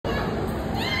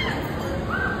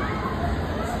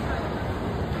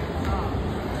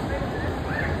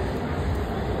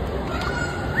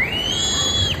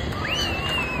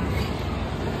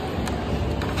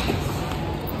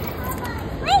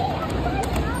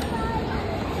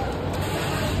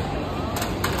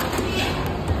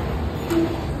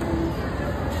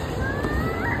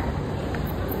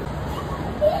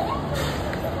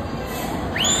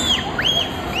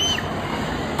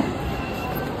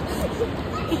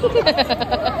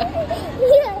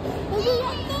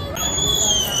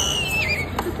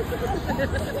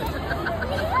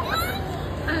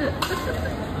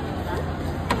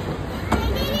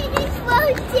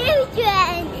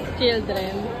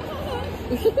Children.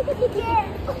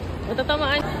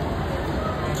 Matatamaan.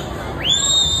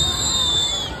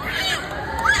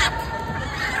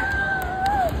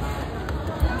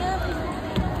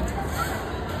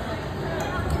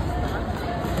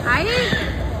 Ay!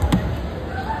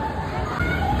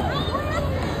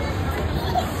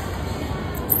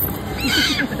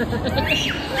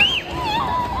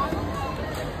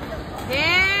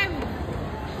 Dem!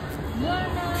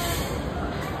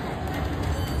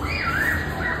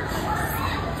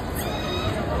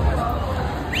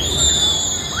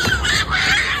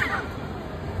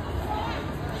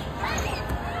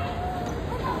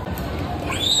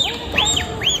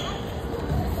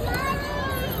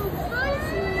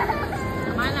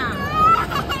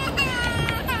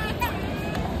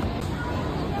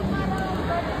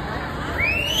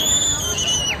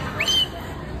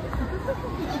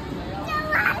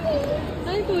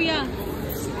 Ay, kuya.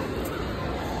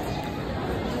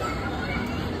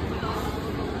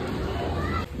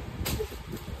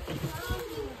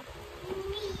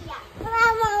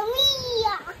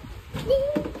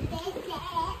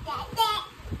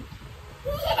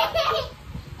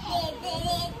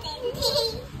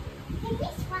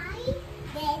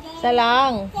 Isa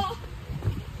lang.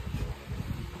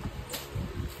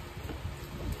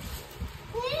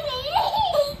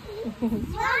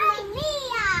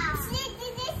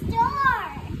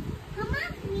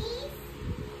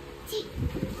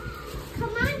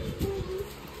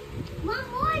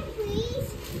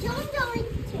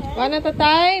 One at a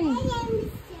time.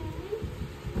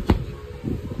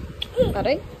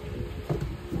 Taray.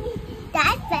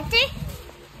 That's better.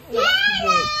 Hello,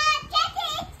 get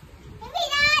it. Give me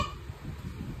that.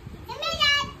 Give me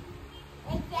that.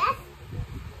 Like this.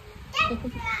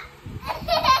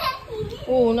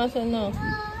 Oo, nasa na?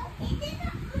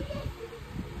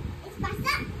 It's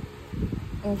pasta.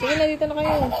 Oh, sige na, dito na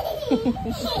kayo.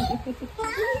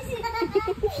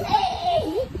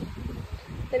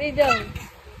 Tari, jump.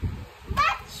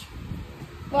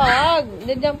 Wag!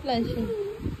 Jump lang siya.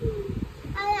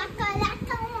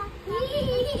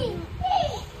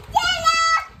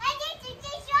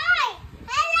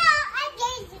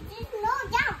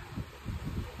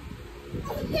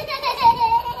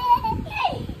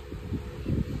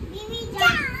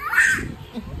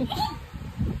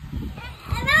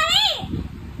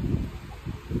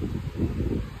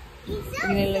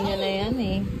 Ginilo niya na yan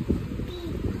eh.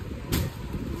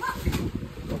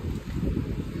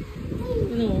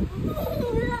 No.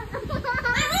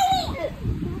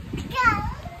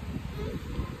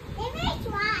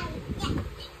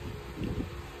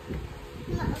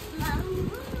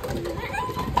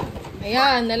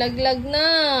 Ayan, nalaglag na.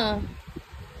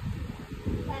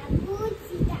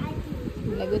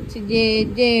 Lagot si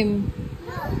Jem.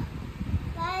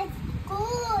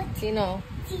 Sino?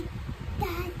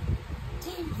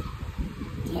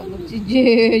 Lagot si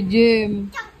Jem.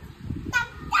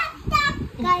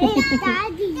 Galit,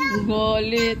 Daddy.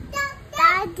 Galit.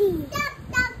 Daddy.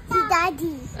 Si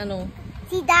Daddy. Ano?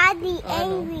 Si Daddy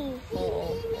Ano? angry.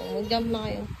 Oo. Mag-jump na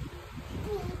kayo.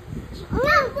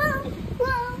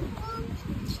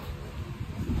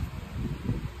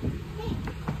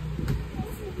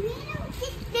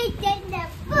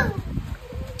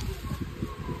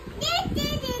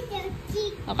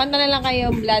 O, kanta na lang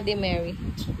kayo, Bloody Mary.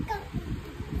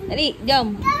 Dali,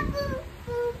 jump.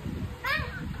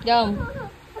 Jump.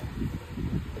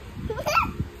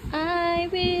 I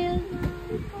will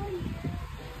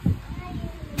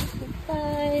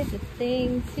buy the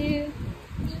things you...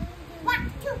 1,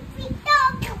 2, 3, go!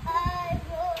 I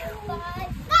will buy...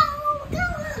 Go, go!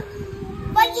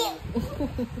 For you! Go,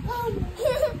 go,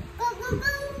 go! Go, go,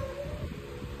 go!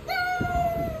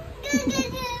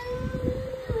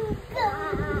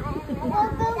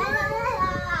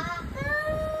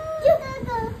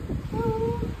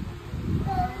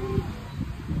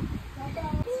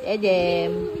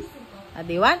 Jem.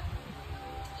 Do you want?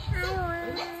 I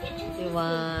want. Do you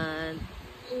want?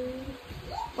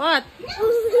 What?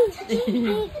 Do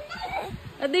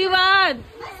you want?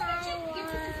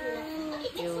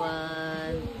 Do you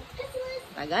want?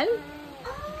 Tagal?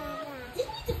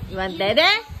 You want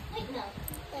Dede?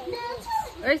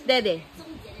 Where's Dede?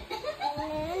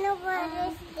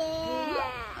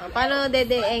 Oh, paano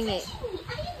Dede engi?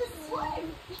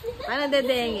 Paano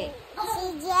Dede engi? Si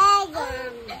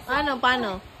Jagan. Paano?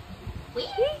 Paano?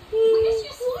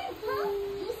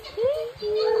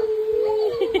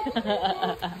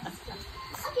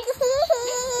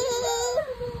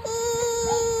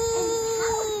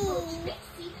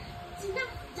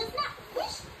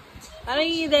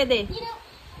 Kay Dede.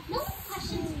 No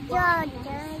questions.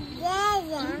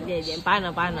 Dede.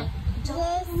 Paano? Dede.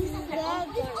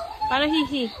 Paano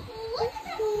hihi?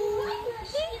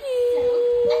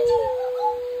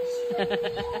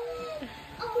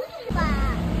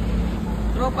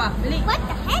 Tropa. Bili. What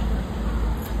the heck?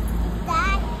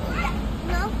 That?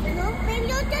 No, baby,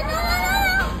 no. It's that.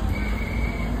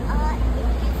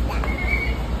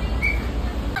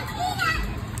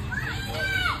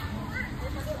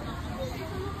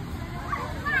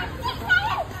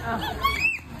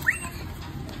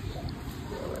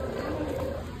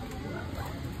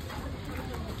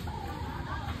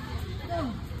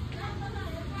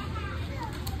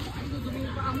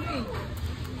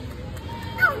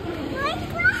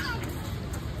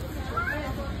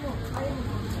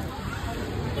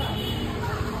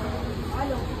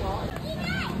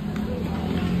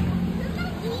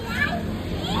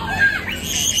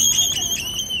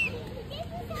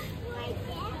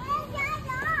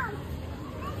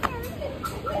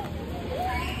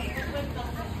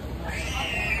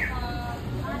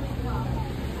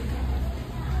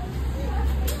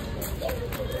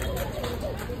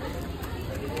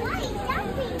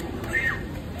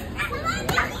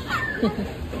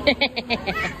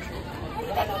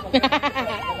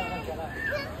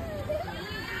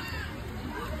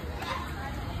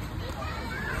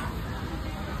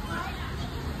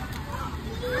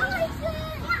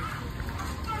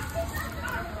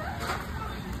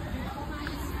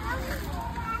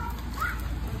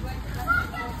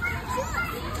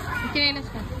 Kinelas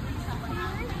ka.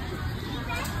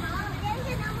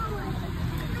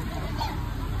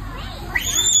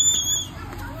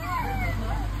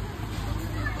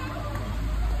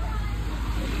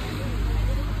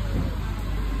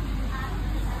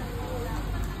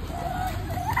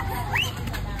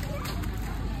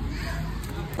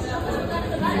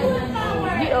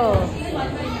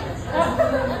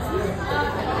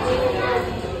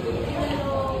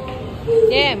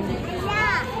 Jem.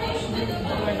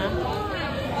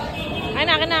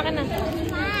 Akin na.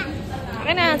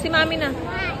 Akin na, si Mami na.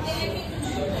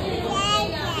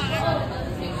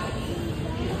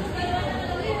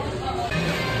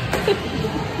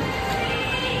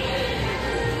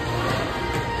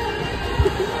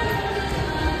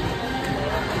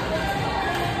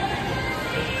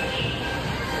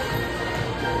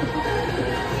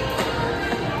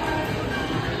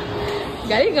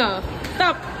 Galing ah.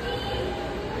 Stop.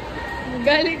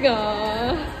 Galing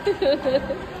ah.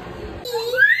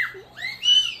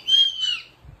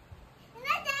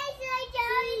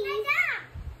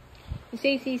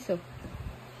 Say siso.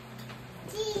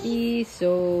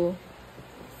 Siso.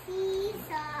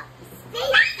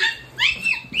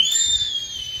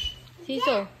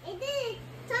 Siso.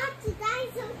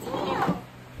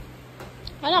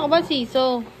 Ano ko ba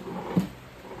siso?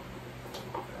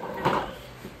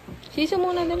 Siso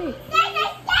muna dali.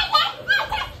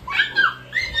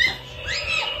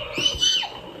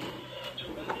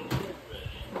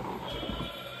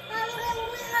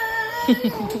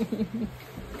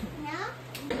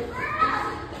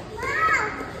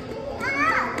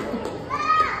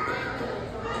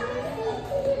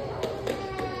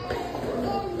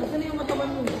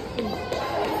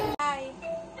 Hi.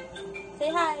 Say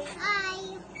hi. Hi.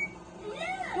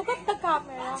 Look at the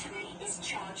camera. Is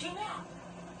charging up.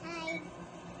 Hi.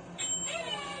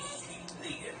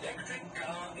 The electric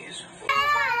car is full.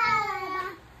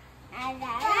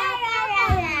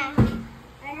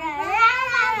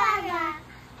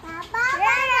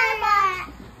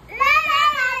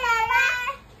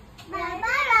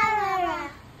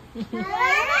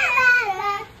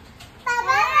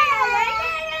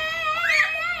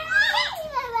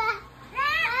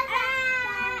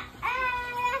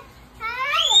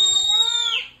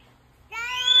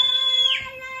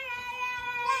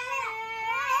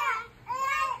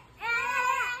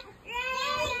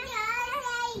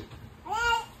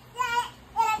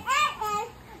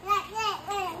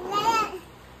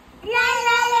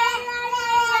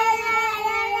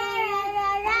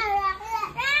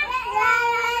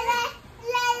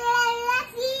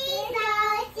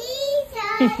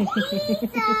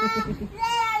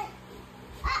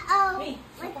 Uh-oh.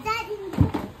 What's that?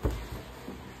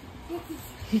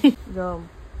 Jom,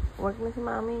 work na si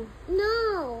Mami.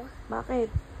 No. Bakit?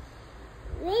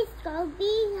 Let's go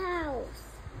big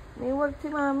house. May work si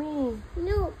Mami.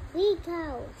 No, big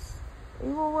house.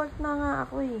 Iwo-work na nga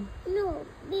ako eh. No,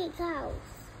 big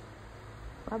house.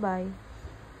 Bye-bye.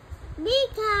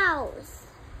 Big house.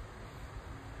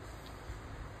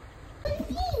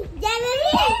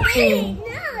 Jamboree!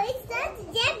 No, it's not a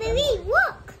jamboree.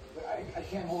 Look. I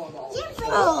can't hold on.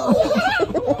 Jamboree.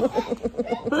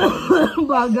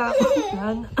 Baga.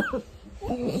 Yan.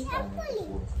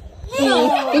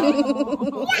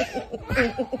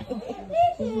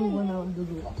 Susuba na ang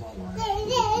dugo.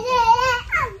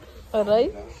 Aray.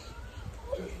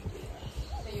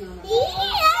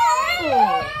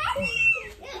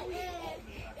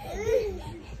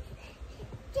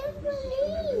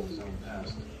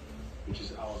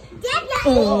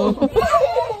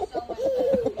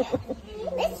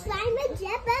 Let's find a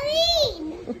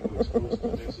Japanese.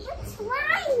 What's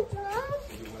wine, bro?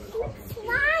 What's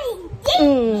wine?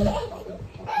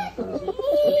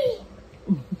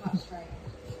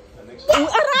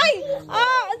 Aray!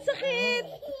 Ah, ang sakit!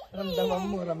 Ramdaman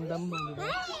mo, ramdam mo. Diba?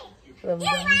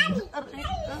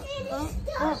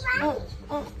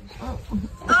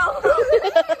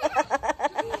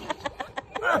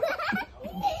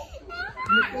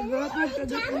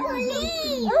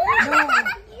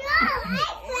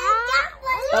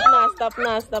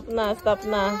 Stop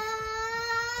na.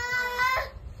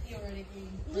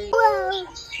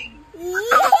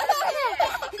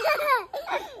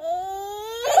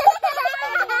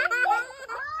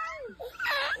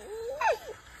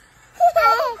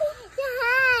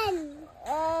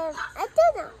 I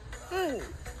don't know.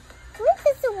 What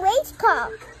is the race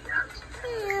called?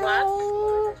 What?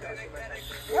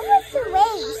 What was the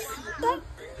race?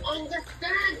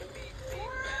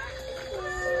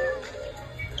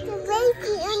 The race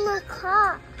in the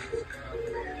car.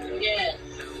 Yes.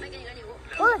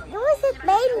 What was it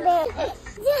made with?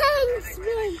 Yes,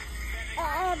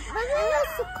 what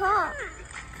was the car?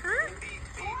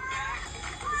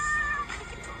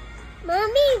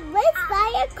 Mommy, let's buy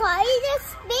a car in a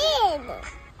spin.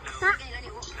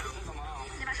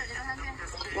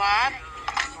 What?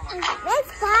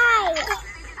 Let's buy.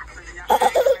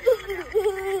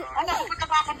 Ano, pupunta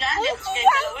pa ako dyan? Yes, It's kay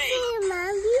dalawa eh. right,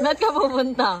 Mommy. Ba't ka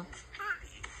pupunta?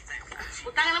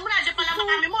 Putangin mo na, dyan pala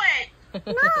kami mo eh.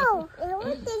 No, it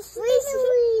was the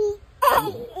swishy.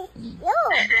 Yo,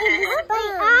 my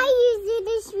eyes in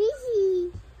the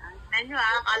swishy. Ano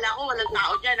akala ko walang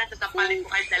tao dyan. Nasa tapalit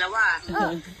ko kayo dalawa.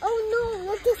 Oh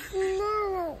no, look at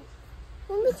smell.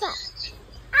 Let me try.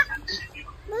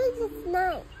 Look at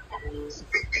smell.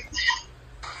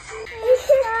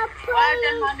 Wala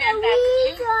dyan, Mami, ang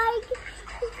dati.